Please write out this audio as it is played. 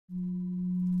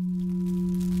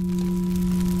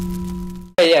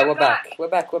Hey, yeah, we're back. We're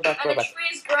back. And the tree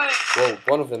is grown. Whoa,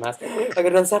 one of them has. I got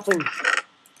another sapling. You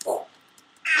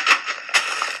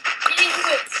didn't do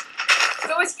it. It's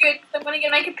always good. I'm going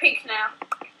to make a pick now.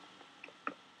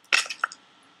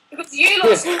 Because you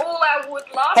lost all our wood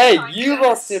last time. Hey, you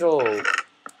lost it all.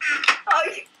 Oh,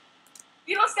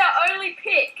 you lost our only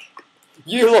pick.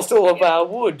 You lost all of our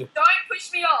wood. Don't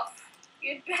push me off.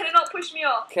 You better not push me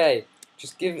off. Okay,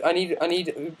 just give. I need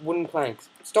wooden planks.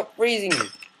 Stop freezing.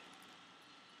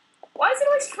 Why does it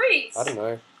always freeze? I don't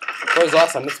know. Froze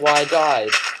last time. That's why I died.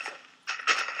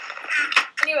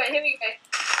 Anyway, here we go.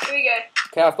 Here we go.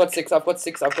 Okay, I've got 6.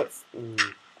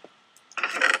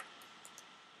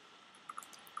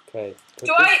 Okay.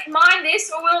 Do I mine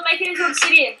this, or will it make it into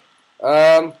obsidian?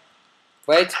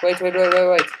 Wait.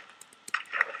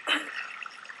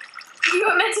 You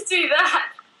were meant to do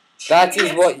that. That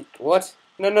is what?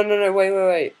 No,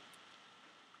 wait.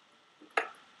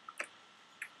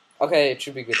 Okay, it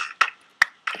should be good.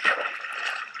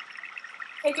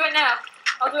 Okay, do it now.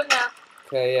 I'll do it now.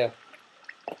 Okay, yeah.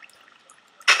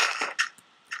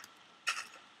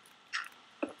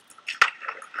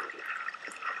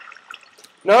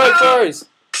 No, it froze!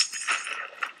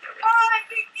 Oh,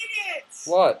 you did it!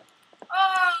 What?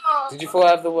 Oh! Did you fall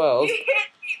out of the world? You hit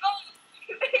me! Oh,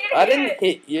 you hit I didn't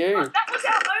hit you. Oh, that was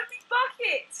our only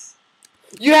bucket!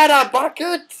 You had a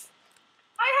bucket?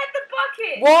 I had the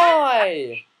bucket!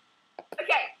 Why?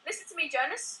 Okay, listen to me,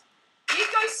 Jonas. You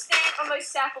go stand on those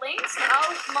saplings, and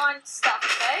I'll mine stuff,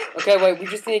 okay? Okay, wait, we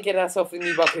just need to get ourselves a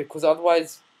new bucket, because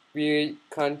otherwise we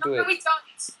can't do No, it. we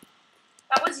don't.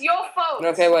 That was your fault.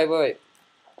 Okay, wait.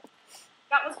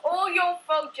 That was all your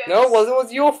fault, Jonas. No, it wasn't. It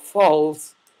was your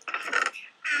fault.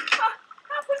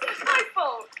 That wasn't my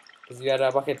fault. Because you had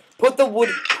our bucket. Put the wood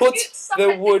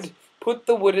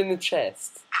in the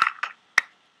chest.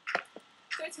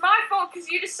 So it's my fault because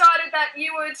you decided that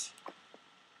you would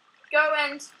go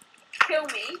and kill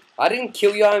me. I didn't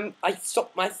kill you. I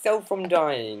stopped myself from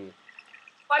dying.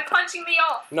 By punching me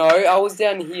off. No, I was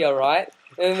down here, right?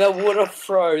 And then the water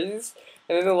froze,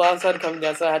 and then the lava started coming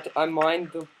down. So I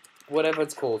mined the whatever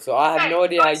it's called. So I have no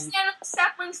idea how you. Stand on the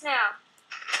saplings now.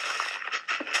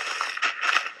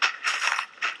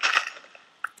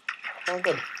 Oh,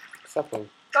 good. Sapling.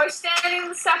 Go stand in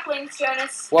the saplings,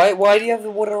 Jonas. Why do you have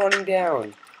the water running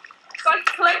down? So I can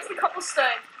collect the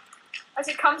cobblestone as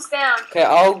it comes down. Okay,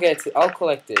 I'll get it. I'll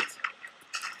collect it.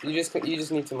 You just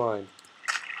need to mine.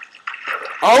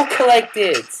 I'll collect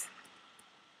it.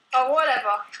 Oh,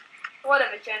 whatever.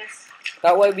 Whatever, Jonas.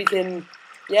 That way we can.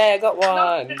 Yeah, I got one.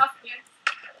 Not good enough for you.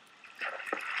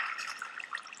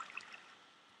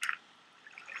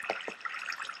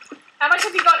 How much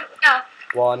have you got now?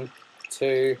 1,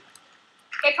 2,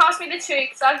 Okay, pass me the 2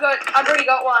 because I've already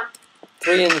got 1.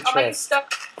 3 in the I'll make chest. stuff.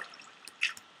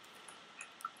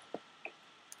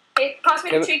 Okay, pass me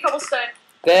the 2 cobblestone.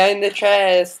 They're in the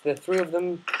chest. There are 3 of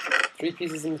them. 3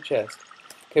 pieces in the chest.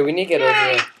 Okay, we need to get over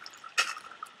there.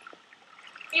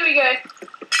 Here we go.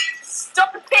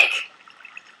 Stop the pick.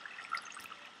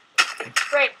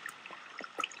 Great.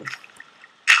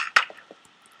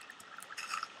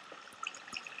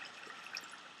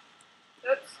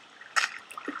 Oops.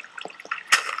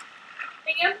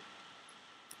 Bring him.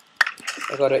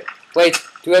 I got it. Wait,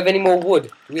 do we have any more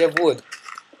wood? Do we have wood?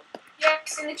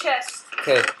 Yes, in the chest.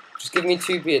 Okay, just give me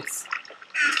 2 bits.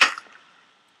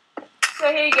 So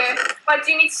here you go. But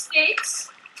do you need sticks?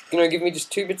 Give me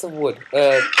just 2 bits of wood.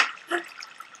 Okay,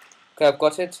 I've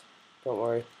got it. Don't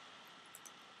worry.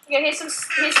 Okay, here's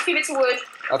 2 bits of wood.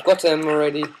 I've got them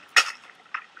already.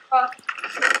 Oh,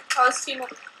 there's 2 more.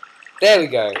 There we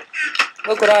go.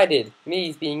 Look what I did.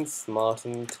 Me being smart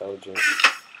and intelligent.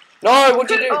 No, what'd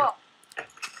you do? Oh.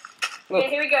 Look, Okay,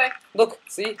 here we go. look,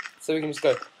 see? So we can just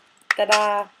go.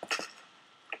 Ta-da!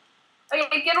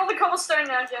 Okay, get all the cobblestone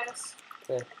now, Jonas.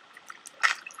 Okay.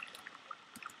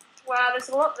 Wow, there's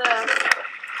a lot there.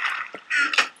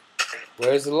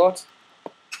 Where is the lot?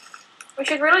 We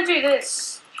should really do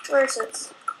this. Where is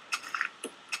it?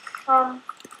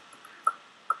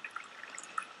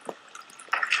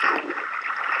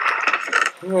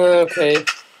 Okay.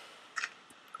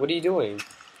 What are you doing?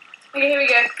 Okay, here we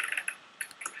go.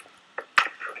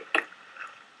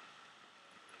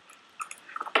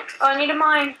 Oh, I need a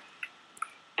mine.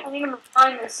 I need to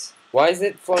mine this. Why is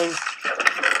it flying?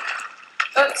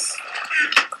 Oops.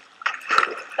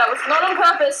 That was not on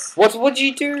purpose. What would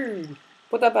you do?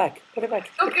 Put that back. Put it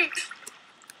back. Okay.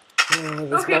 Oh,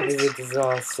 this Okay. map is a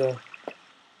disaster.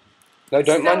 No,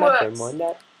 don't Still mind that. works. Don't mind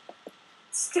that.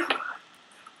 Still.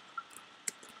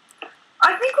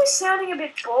 I think we're sounding a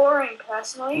bit boring,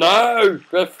 personally. No,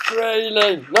 we're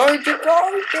failing. No, you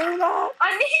don't do that.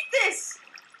 I need this.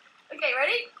 Okay,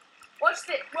 ready? Watch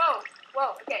this. Whoa,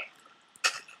 whoa. Okay.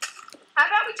 How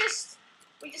about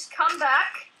we just come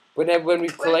back? When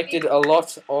we've collected a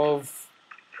lot of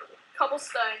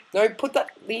Cobblestone. no,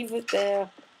 leave it there.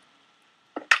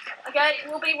 Okay,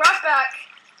 we'll be right back.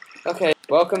 Okay,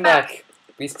 welcome back.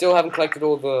 We still haven't collected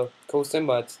all the cobblestone,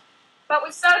 but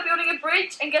we started building a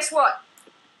bridge, and guess what?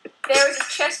 There is a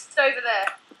chest over there.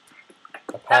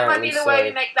 apparently That might be the way we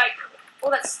so. make like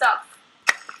all that stuff.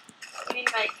 We need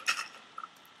to make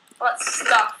all that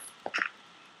stuff.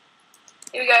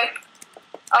 Here we go.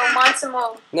 I'll mine some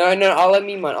more. No, I'll let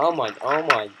me mine. I'll mine.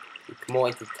 It's more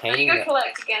Now entertaining. you go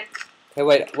collect again.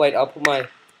 Okay, wait. I'll put my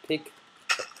pick.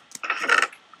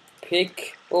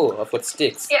 Oh, I've got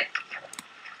sticks. Yep.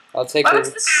 I'll take. What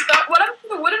happened to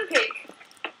the wooden pick?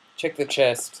 Check the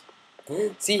chest.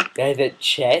 See, there's a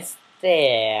chest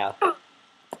there.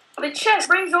 The chest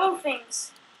brings all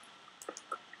things.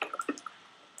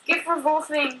 Gift of all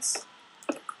things.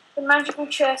 The magical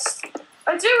chest.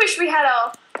 I do wish we had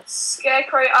our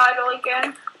scarecrow idol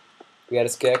again. We had a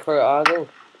scarecrow idol.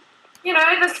 You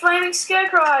know, the flaming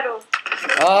scarecrow idol.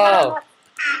 Oh,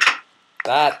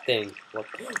 that thing. What?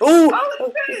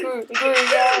 Oh, it grew. it grew,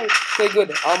 yay. Okay,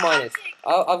 good. I'll mine it.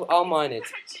 I'll mine it.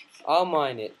 I'll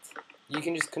mine it. You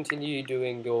can just continue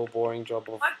doing your boring job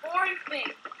of. My boring thing.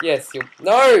 Yes, you.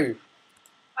 No.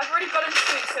 I've already gotten 2,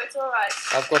 so it's alright.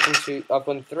 I've gotten 2. I've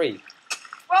gotten 3.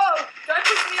 Whoa! Don't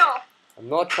push me off. I'm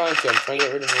not trying to. I'm trying to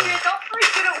get rid of We're them. not very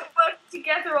good at working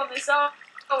together on this, are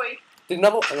we? Did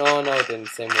another? No, it didn't.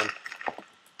 Same one.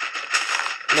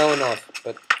 No, we're not.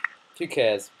 But who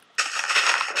cares?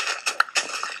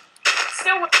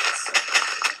 Still works.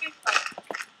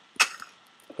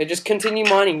 Okay, just continue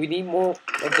mining. We need more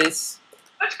of this.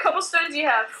 How much cobblestone do you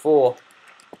have? 4,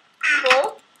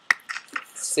 4?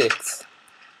 6.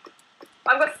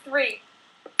 I've got 3.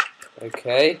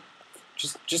 Okay.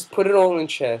 Just put it all in the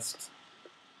chest.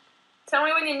 Tell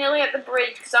me when you're nearly at the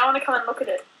bridge, because I want to come and look at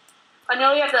it. I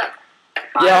nearly have the...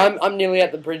 Yeah, I'm nearly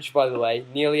at the bridge, by the way.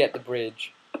 Nearly at the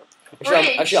bridge.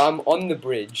 Actually, I'm on the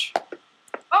bridge.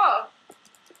 Oh!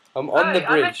 I'm on the I'm at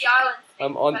bridge. the island thing,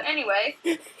 I'm on. but anyway.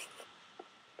 Is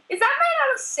that made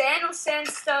out of sand or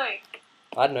sandstone?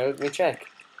 I don't know. Let me check.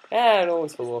 Yeah, it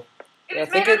always fall off. If Yeah, I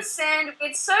it's think made out of sand,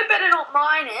 it's so better not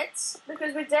mine it,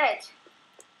 because we're dead.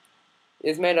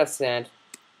 It's made of sand.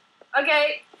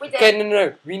 Okay, we're dead. Okay,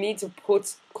 no. We need to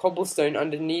put cobblestone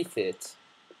underneath it.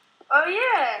 Oh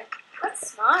yeah,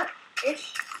 that's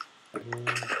smart-ish.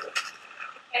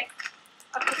 Okay,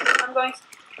 I'm going.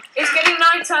 It's getting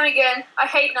nighttime again. I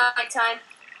hate nighttime.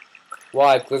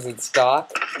 Why? Because it's dark?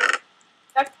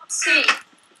 I can't see.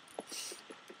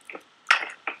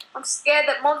 I'm scared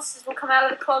that monsters will come out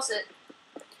of the closet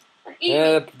and eat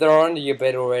Yeah, me. they're under your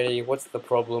bed already. What's the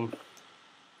problem?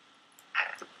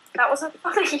 That wasn't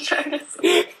funny, Jonas.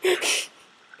 Why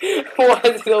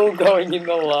is it all going in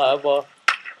the lava?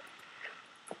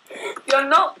 You're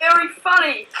not very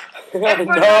funny. I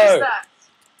Everyone knows know. that.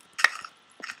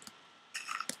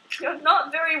 You're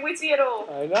not very witty at all.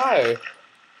 I know.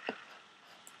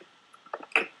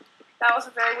 That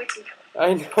wasn't very witty.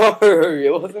 I know.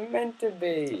 It wasn't meant to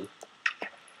be.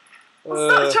 Well,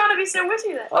 stop trying to be so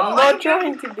witty then. I'm not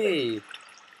trying to be.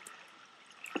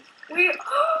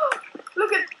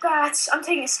 Look at that. I'm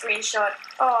taking a screenshot.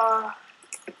 Oh.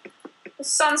 The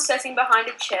sun's setting behind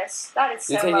a chest. That is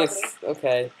so You're taking lovely.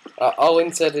 okay. I'll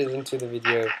insert it into the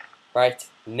video right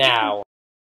now.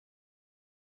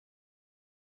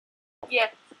 Yeah.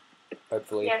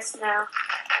 Hopefully. Yes, now.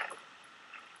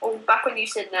 Oh, back when you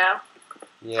said now.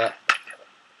 Yeah.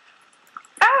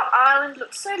 Our island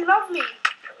looks so lovely.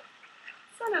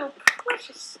 So little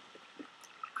precious.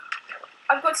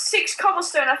 I've got 6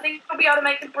 cobblestone. I think I'll be able to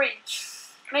make the bridge.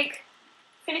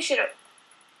 Finish it up.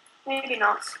 Maybe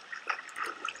not.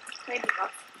 Maybe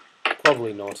not.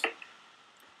 Probably not.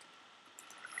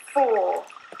 4,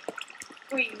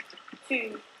 3,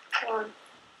 2, 1.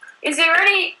 Is there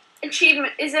any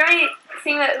achievement? Is there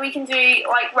anything that we can do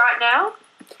like right now?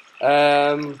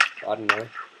 I don't know.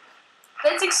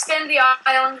 Let's extend the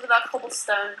island with our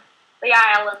cobblestone. The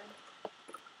island.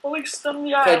 We'll extend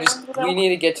the Okay, island with our... we need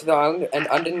to get to the island, and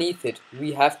underneath it,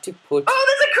 we have to put. Oh,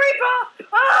 there's a creeper!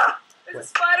 Ah! There's a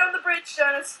spider on the bridge,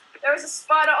 Jonas. There is a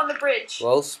spider on the bridge.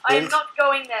 Well, I am sprint. not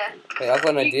going there. Hey, I've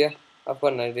got an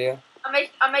idea. I'm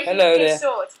making a Hello there.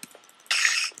 sword.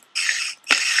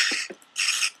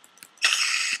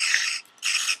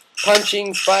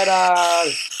 Punching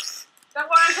spiders. Don't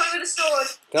worry, I'm coming with a sword.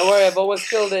 Don't worry, I've almost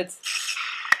killed it.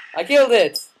 I killed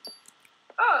it.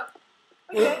 Oh.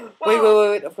 Okay.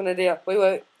 Wait. I've got an idea.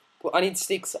 Wait. Well, I need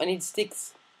sticks.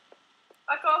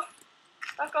 Back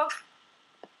off.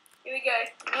 Here we we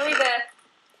go. Nearly there.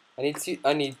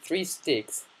 I need 3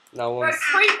 sticks. Now Bro, one.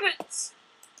 creepers.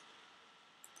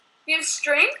 You have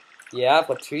string? Yeah, I've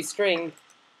got 2 string.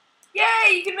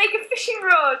 Yay, you can make a fishing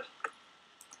rod.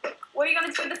 What are you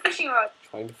going to do with the fishing rod?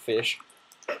 Trying to fish.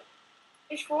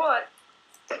 Fish for what?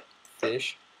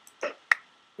 Fish.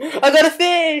 I got a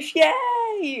fish!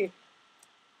 Yay!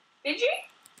 Did you?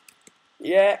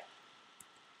 Yeah.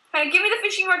 Hey, give me the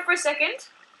fishing rod for a second.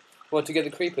 What, to get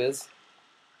the creepers?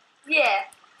 Yeah.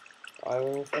 I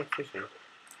don't like fishing.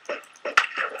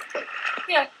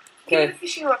 Yeah. Give me Okay. the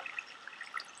fishing rod.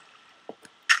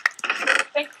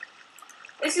 Okay.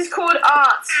 This is called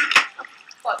art.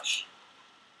 Watch.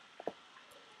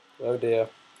 Oh dear.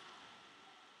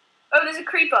 Oh, there's a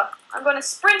creeper. I'm going to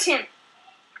sprint him.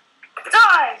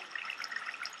 Die!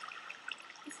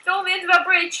 He's still on the end of our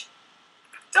bridge.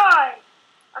 Die!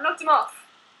 I knocked him off.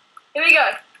 Here we go.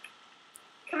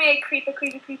 Come here, creeper,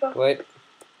 creeper, creeper. Wait.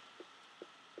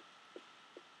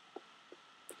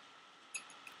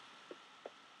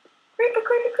 Creeper,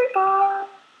 creeper, creeper.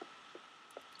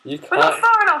 You We're not can't.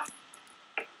 far enough.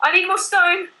 I need more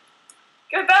stone.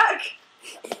 Go back.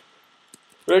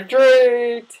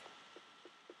 Retreat!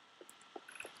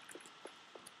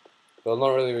 Well, not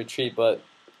really retreat, but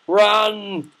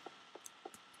run!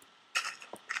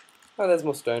 Oh, there's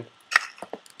more stone.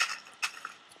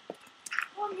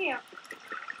 Come on here.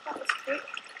 That was quick.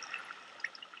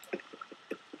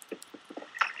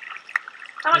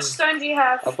 How much stone do you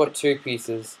have? I've got 2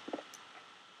 pieces,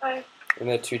 Oh, and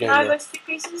they're 2 can I have down there. those 2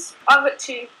 pieces? I've got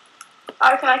 2.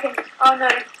 I reckon I can. Oh no.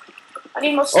 I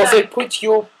need more stone. Also, put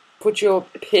your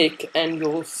pick and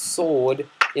your sword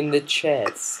in the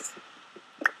chest.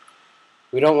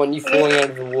 We don't want you falling out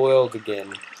of the world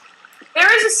again.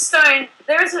 There is a stone.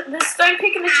 There's stone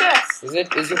pick in the chest. Is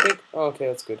it? Is your pick? Oh, okay,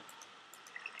 that's good.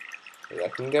 I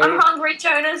can go. I'm hungry,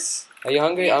 Jonas. Are you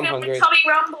hungry? You I'm feel hungry. my tummy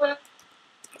rumbling.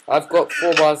 I've got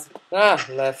 4 bars. Ah,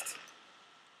 left.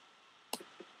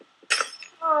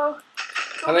 Oh.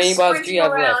 How many bars do sprinting you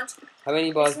have around. left? How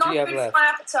many bars It's not do you have good left? for my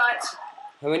appetite.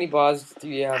 How many bars do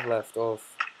you have left of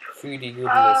foodie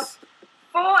goodness?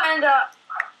 4 and a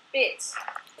bit.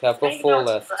 Okay, I've got 4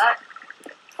 left.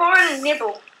 4 and a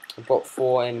nibble. I've got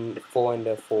 4 and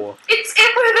a 4. It's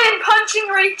within punching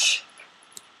reach.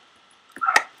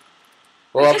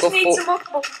 Well, I I've just got need 4. some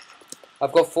more.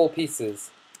 I've got 4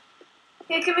 pieces.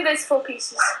 Here, give me those 4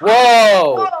 pieces.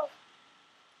 Whoa! Whoa!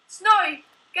 Snow!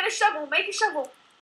 Get a shovel. Make a shovel.